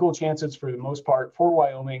 So equal chances for the most part for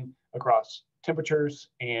Wyoming across temperatures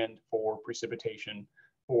and for precipitation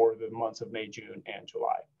for the months of May, June, and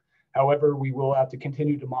July. However, we will have to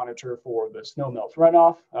continue to monitor for the snowmelt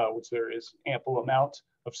runoff, which there is ample amount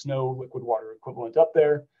of snow liquid water equivalent up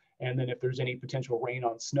there. And then if there's any potential rain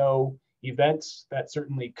on snow events, that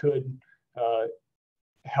certainly could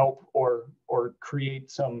help or create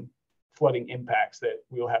some flooding impacts that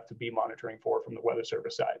we'll have to be monitoring for from the Weather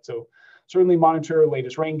Service side. So certainly monitor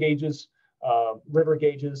latest rain gauges, river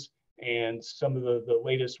gauges, and some of the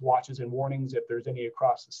latest watches and warnings if there's any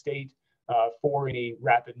across the state for any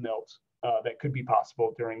rapid melt that could be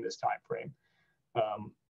possible during this time frame.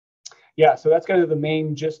 Yeah, so that's kind of the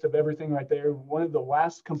main gist of everything right there. One of the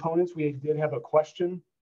last components, we did have a question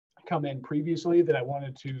come in previously that I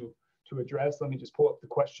wanted to address. Let me just pull up the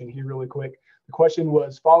question here really quick. The question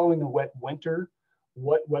was, following a wet winter,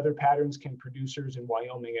 what weather patterns can producers in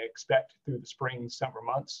Wyoming expect through the spring, summer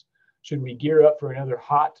months? Should we gear up for another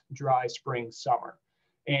hot, dry spring, summer?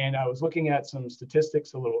 And I was looking at some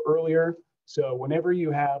statistics a little earlier. So whenever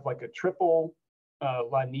you have like a triple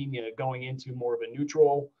La Nina going into more of a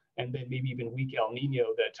neutral and then maybe even weak El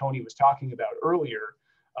Nino that Tony was talking about earlier,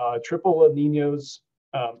 triple La Ninas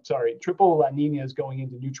going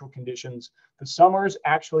into neutral conditions. The summers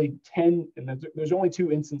actually tend, and there's only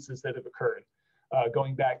 2 instances that have occurred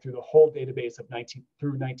going back through the whole database of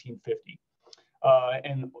 1950.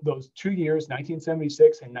 And those 2 years,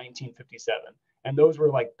 1976 and 1957. And those were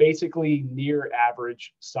like basically near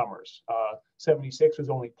average summers. 76 was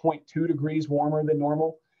only 0.2 degrees warmer than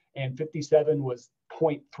normal, and 57 was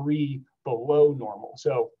 0.3 below normal.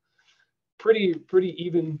 So pretty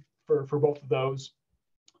even for both of those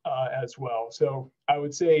as well. So I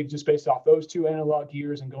would say just based off those 2 analog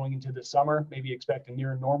years and going into the summer, maybe expect a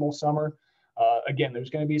near normal summer. Again, there's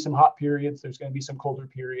going to be some hot periods, there's going to be some colder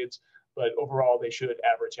periods, but overall they should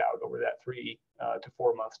average out over that 3 to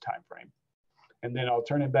 4 month time frame. And then I'll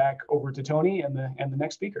turn it back over to Tony and the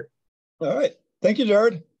next speaker. All right. Thank you,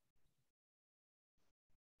 Jared.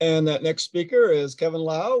 And that next speaker is Kevin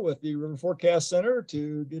Lau with the River Forecast Center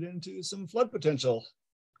to get into some flood potential.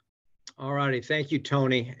 All righty. Thank you,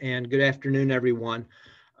 Tony. And good afternoon, everyone.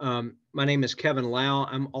 My name is Kevin Lau.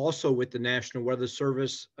 I'm also with the National Weather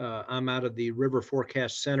Service. I'm out of the River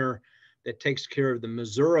Forecast Center that takes care of the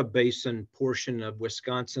Missouri Basin portion of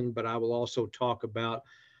Wisconsin, but I will also talk about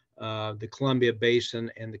the Columbia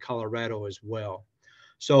Basin and the Colorado as well.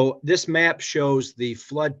 So this map shows the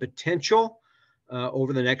flood potential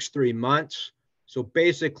over the next 3 months. So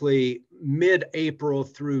basically mid-April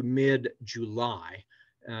through mid-July,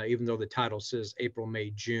 even though the title says April,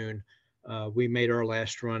 May, June. We made our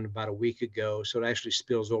last run about a week ago, so it actually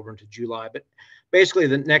spills over into July. But basically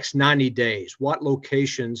the next 90 days, what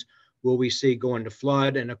locations will we see going to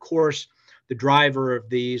flood? And of course, the driver of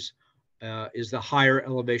these is the higher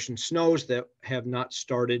elevation snows that have not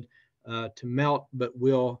started to melt, but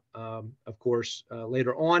will, of course,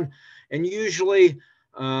 later on. And usually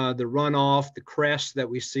the runoff, the crests that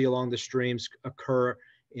we see along the streams occur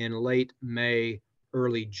in late May,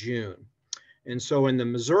 early June. And so in the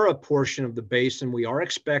Missouri portion of the basin, we are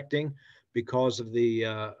expecting, because of the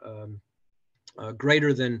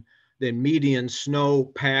greater than median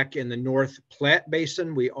snowpack in the North Platte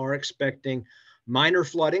Basin, we are expecting minor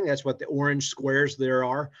flooding. That's what the orange squares there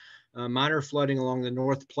are. Minor flooding along the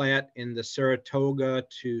North Platte in the Saratoga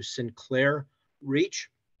to Sinclair reach.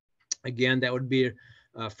 Again, that would be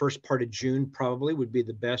first part of June, probably would be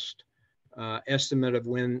the best estimate of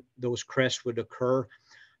when those crests would occur.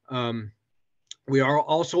 We are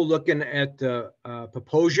also looking at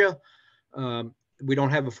Paposia. We don't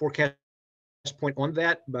have a forecast point on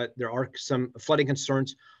that, but there are some flooding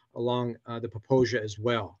concerns along the Paposia as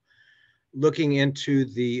well. Looking into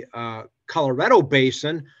the Colorado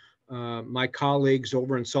Basin, my colleagues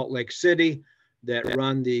over in Salt Lake City that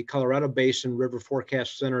run the Colorado Basin River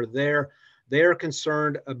Forecast Center there, they are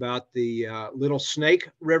concerned about the Little Snake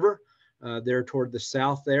River there toward the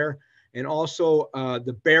south there, and also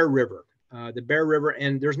the Bear River.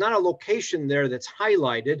 And there's not a location there that's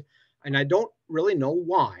highlighted, and I don't really know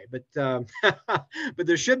why, but but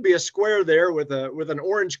there should be a square there with an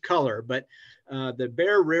orange color. But the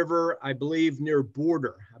Bear River, I believe near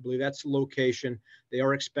Border, I believe that's the location. They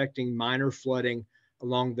are expecting minor flooding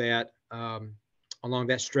along that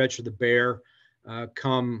stretch of the Bear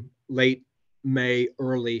come late May,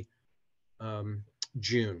 early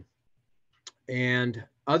June. And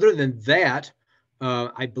other than that,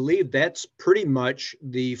 I believe that's pretty much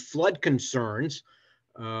the flood concerns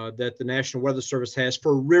that the National Weather Service has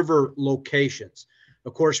for river locations.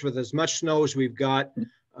 Of course, with as much snow as we've got,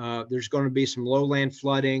 there's going to be some lowland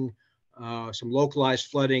flooding, some localized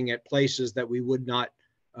flooding at places that we would not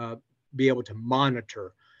be able to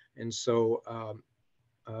monitor. And so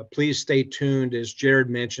please stay tuned, as Jared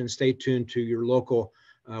mentioned, stay tuned to your local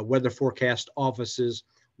weather forecast offices,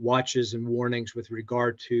 watches and warnings with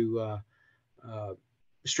regard to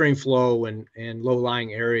stream flow and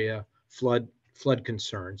low-lying area flood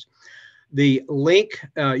concerns. The link,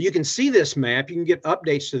 you can see this map, you can get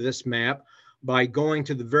updates to this map by going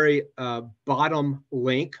to the very bottom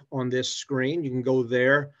link on this screen. You can go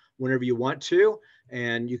there whenever you want to,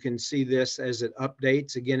 and you can see this as it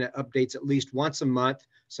updates. Again, it updates at least once a month,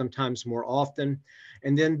 sometimes more often.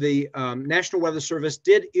 And then the National Weather Service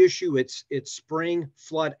did issue its spring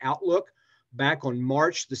flood outlook back on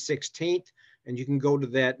March the 16th. And you can go to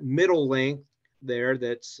that middle link there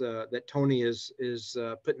that's that Tony is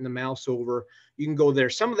putting the mouse over. You can go there.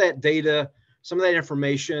 Some of that data, some of that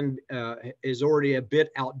information is already a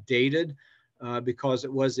bit outdated because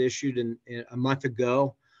it was issued in a month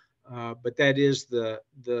ago. But that is the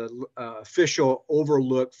official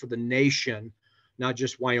overlook for the nation, not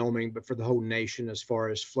just Wyoming, but for the whole nation as far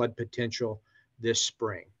as flood potential this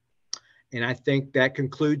spring. And I think that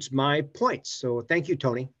concludes my points. So thank you,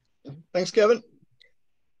 Tony. Thanks, Kevin.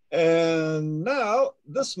 And now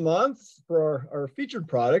this month for our featured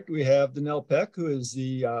product, we have Danelle Peck, who is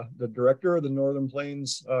the director of the Northern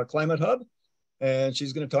Plains Climate Hub. And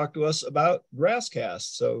she's going to talk to us about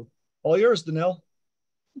GrassCast. So all yours, Danelle.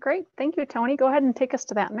 Great. Thank you, Tony. Go ahead and take us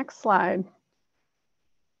to that next slide.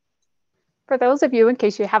 For those of you, in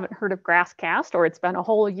case you haven't heard of GrassCast, or it's been a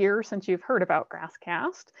whole year since you've heard about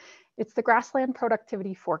GrassCast, it's the Grassland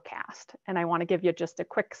Productivity Forecast. And I want to give you just a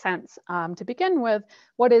quick sense to begin with,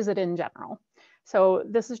 what is it in general? So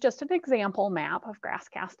this is just an example map of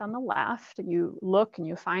GrassCast on the left. You look and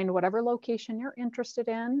you find whatever location you're interested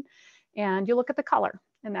in, and you look at the color.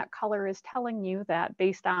 And that color is telling you that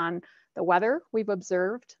based on the weather we've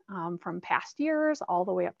observed from past years all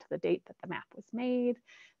the way up to the date that the map was made,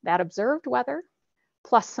 that observed weather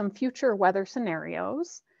plus some future weather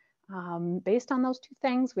scenarios. Based on those two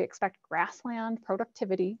things, we expect grassland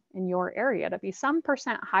productivity in your area to be some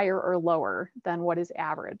 % higher or lower than what is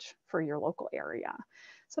average for your local area.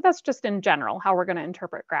 So that's just in general how we're going to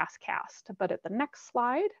interpret GrassCast. But at the next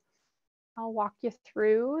slide, I'll walk you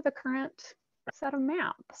through the current set of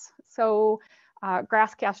maps. So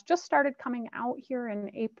GrassCast just started coming out here in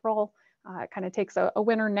April. It kind of takes a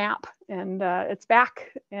winter nap, and it's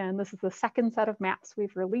back. And this is the second set of maps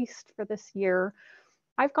we've released for this year.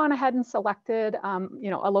 I've gone ahead and selected,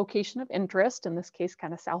 a location of interest, in this case,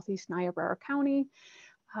 kind of southeast Niobrara County.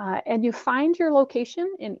 And you find your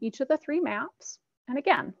location in each of the three maps. And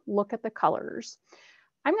again, look at the colors.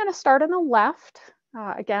 I'm going to start on the left.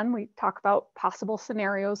 Again, we talk about possible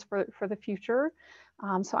scenarios for the future.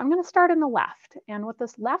 So I'm going to start on the left. And what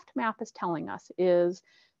this left map is telling us is,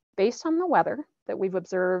 based on the weather that we've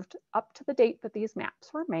observed up to the date that these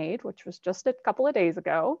maps were made, which was just a couple of days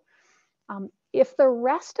ago, if the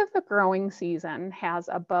rest of the growing season has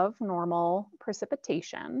above normal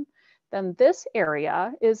precipitation, then this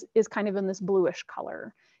area is kind of in this bluish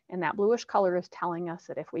color. And that bluish color is telling us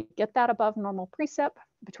that if we get that above normal precip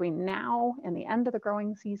between now and the end of the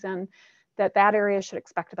growing season, that area should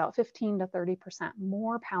expect about 15 to 30%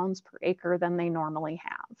 more pounds per acre than they normally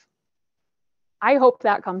have. I hope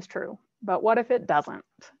that comes true, but what if it doesn't?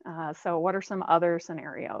 So what are some other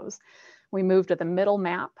scenarios? We move to the middle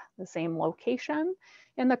map, the same location,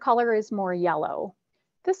 and the color is more yellow.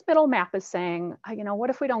 This middle map is saying,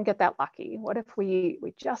 what if we don't get that lucky? What if we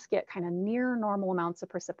just get kind of near normal amounts of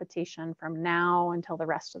precipitation from now until the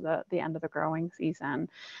rest of the end of the growing season?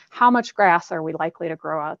 How much grass are we likely to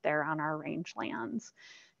grow out there on our rangelands?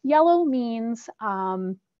 Yellow means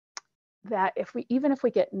that even if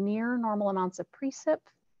we get near normal amounts of precip,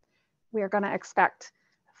 we are going to expect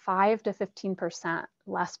 5 to 15%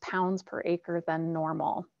 less pounds per acre than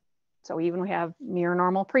normal. So even if we have near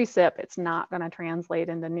normal precip, it's not going to translate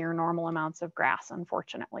into near normal amounts of grass.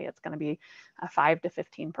 Unfortunately, it's going to be a 5 to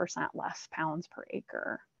 15% less pounds per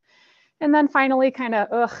acre. And then finally,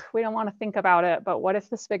 we don't want to think about it, but what if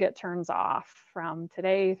the spigot turns off from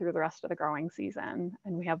today through the rest of the growing season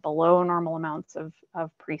and we have below normal amounts of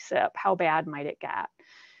precip? How bad might it get?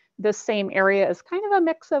 This same area is kind of a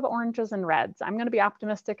mix of oranges and reds. I'm going to be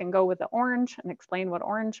optimistic and go with the orange and explain what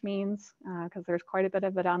orange means because there's quite a bit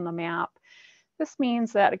of it on the map. This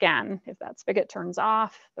means that, again, if that spigot turns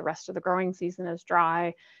off, the rest of the growing season is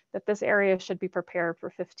dry, that this area should be prepared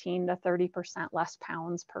for 15 to 30% less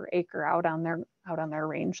pounds per acre out on their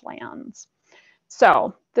rangelands.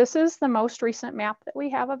 So this is the most recent map that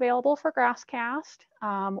we have available for GrassCast.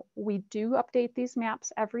 We do update these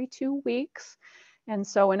maps every 2 weeks. And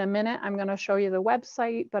so in a minute, I'm going to show you the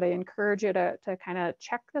website, but I encourage you to kind of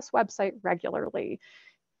check this website regularly.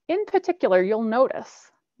 In particular, you'll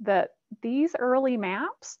notice that these early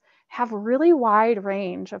maps have really wide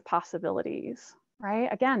range of possibilities, right?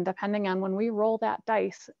 Again, depending on when we roll that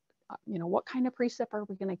dice, what kind of precip are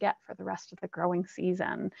we going to get for the rest of the growing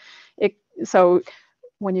season? So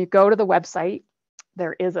when you go to the website,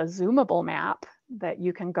 there is a zoomable map that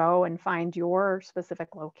you can go and find your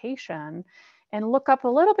specific location and look up a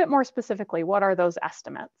little bit more specifically, what are those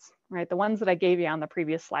estimates, right? The ones that I gave you on the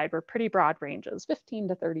previous slide were pretty broad ranges, 15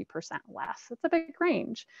 to 30% less. It's a big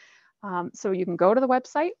range. So you can go to the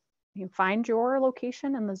website, you can find your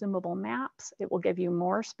location in the zoomable maps. It will give you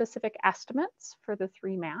more specific estimates for the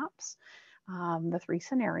 3 maps, the 3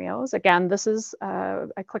 scenarios. Again, this is,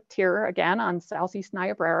 I clicked here again on Southeast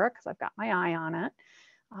Niobrara because I've got my eye on it.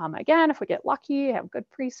 Again, if we get lucky, have good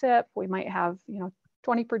precip, we might have,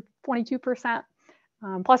 22%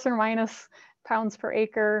 plus or minus pounds per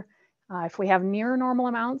acre. If we have near normal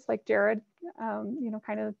amounts, like Jared,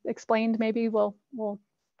 kind of explained, maybe we'll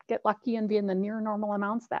get lucky and be in the near normal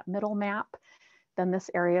amounts, that middle map, then this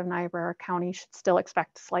area of Niobrara County should still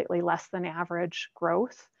expect slightly less than average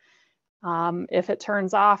growth. If it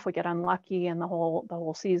turns off, we get unlucky and the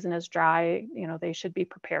whole season is dry, they should be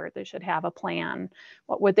prepared. They should have a plan.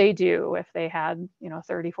 What would they do if they had,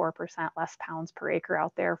 34% less pounds per acre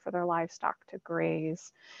out there for their livestock to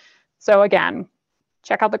graze? So again,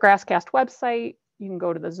 check out the GrassCast website. You can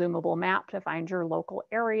go to the zoomable map to find your local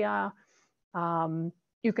area.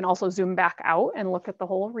 You can also zoom back out and look at the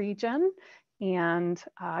whole region and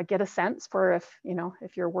get a sense for if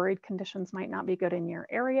you're worried conditions might not be good in your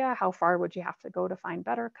area, how far would you have to go to find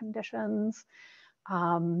better conditions?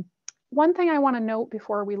 One thing I want to note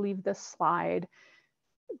before we leave this slide,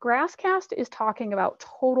 GrassCast is talking about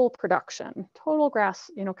total production, total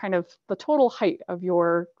grass, kind of the total height of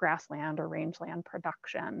your grassland or rangeland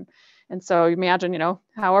production. And so imagine,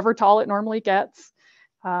 however tall it normally gets,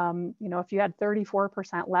 if you had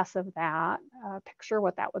 34% less of that, picture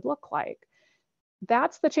what that would look like.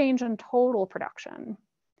 That's the change in total production.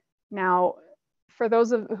 Now, for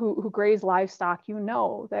those who graze livestock,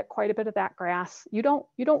 that quite a bit of that grass, you don't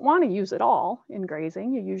want to use it all in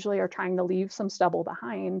grazing. You usually are trying to leave some stubble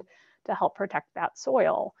behind to help protect that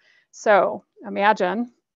soil. So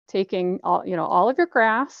imagine taking all of your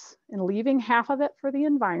grass and leaving half of it for the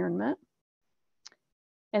environment,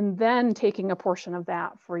 and then taking a portion of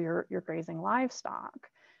that for your grazing livestock.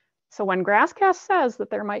 So when GrassCast says that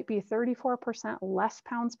there might be 34% less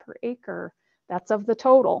pounds per acre, that's of the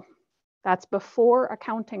total. That's before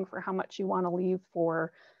accounting for how much you want to leave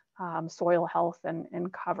for soil health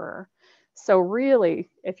and cover. So really,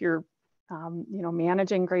 if you're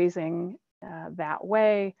managing grazing that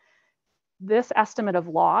way, this estimate of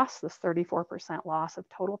loss, this 34% loss of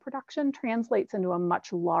total production, translates into a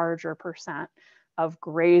much larger percent of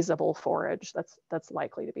grazable forage that's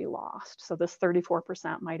likely to be lost. So this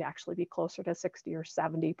 34% might actually be closer to 60 or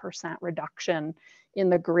 70% reduction in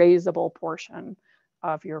the grazable portion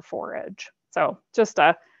of your forage. So just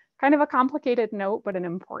a kind of a complicated note, but an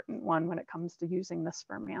important one when it comes to using this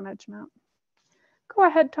for management. Go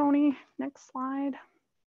ahead, Tony, next slide.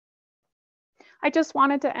 I just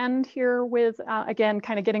wanted to end here with, again,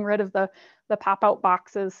 kind of getting rid of the pop-out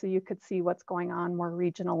boxes so you could see what's going on more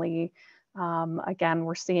regionally. Again,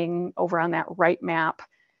 we're seeing over on that right map,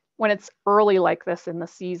 when it's early like this in the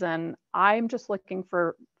season, I'm just looking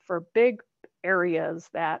for big areas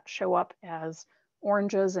that show up as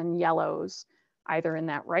oranges and yellows, either in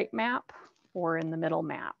that right map or in the middle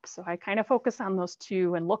map. So I kind of focus on those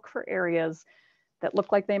two and look for areas that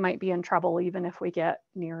look like they might be in trouble even if we get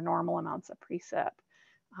near normal amounts of precip.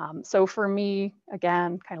 So for me,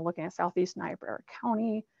 again, kind of looking at Southeast Niobrara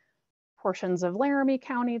County, portions of Laramie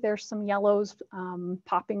County, there's some yellows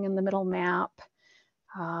popping in the middle map.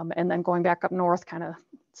 And then going back up north, kind of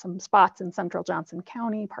some spots in central Johnson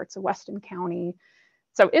County, parts of Weston County.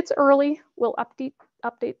 So it's early. We'll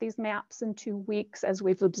update these maps in 2 weeks as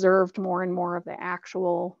we've observed more and more of the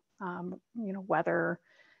actual weather.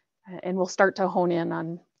 And we'll start to hone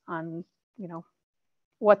in on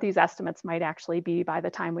what these estimates might actually be by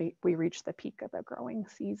the time we reach the peak of the growing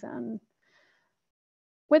season.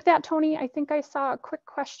 With that, Tony, I think I saw a quick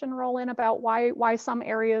question roll in about why some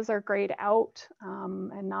areas are grayed out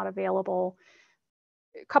and not available.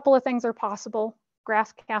 A couple of things are possible.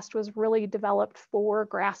 GrassCast was really developed for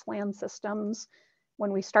grassland systems.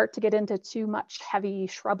 When we start to get into too much heavy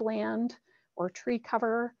shrubland or tree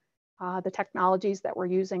cover, the technologies that we're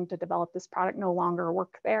using to develop this product no longer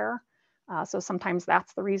work there. So sometimes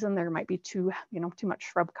that's the reason. There might be too much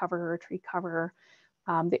shrub cover or tree cover.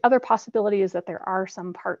 The other possibility is that there are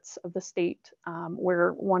some parts of the state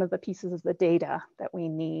where one of the pieces of the data that we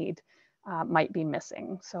need might be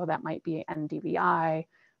missing. So that might be NDVI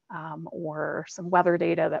or some weather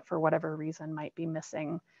data that for whatever reason might be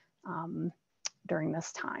missing during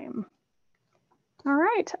this time. All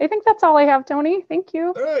right, I think that's all I have, Tony. Thank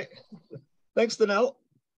you. All right, thanks, Danelle.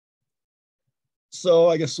 So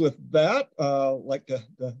I guess with that, I'd like to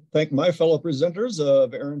thank my fellow presenters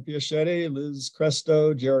of Aaron Piachetti, Liz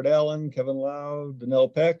Cresto, Jared Allen, Kevin Lau,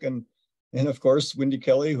 Danelle Peck, and of course, Wendy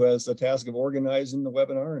Kelly, who has the task of organizing the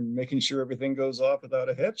webinar and making sure everything goes off without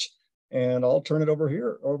a hitch. And I'll turn it over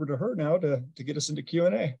to her now to get us into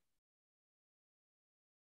Q&A.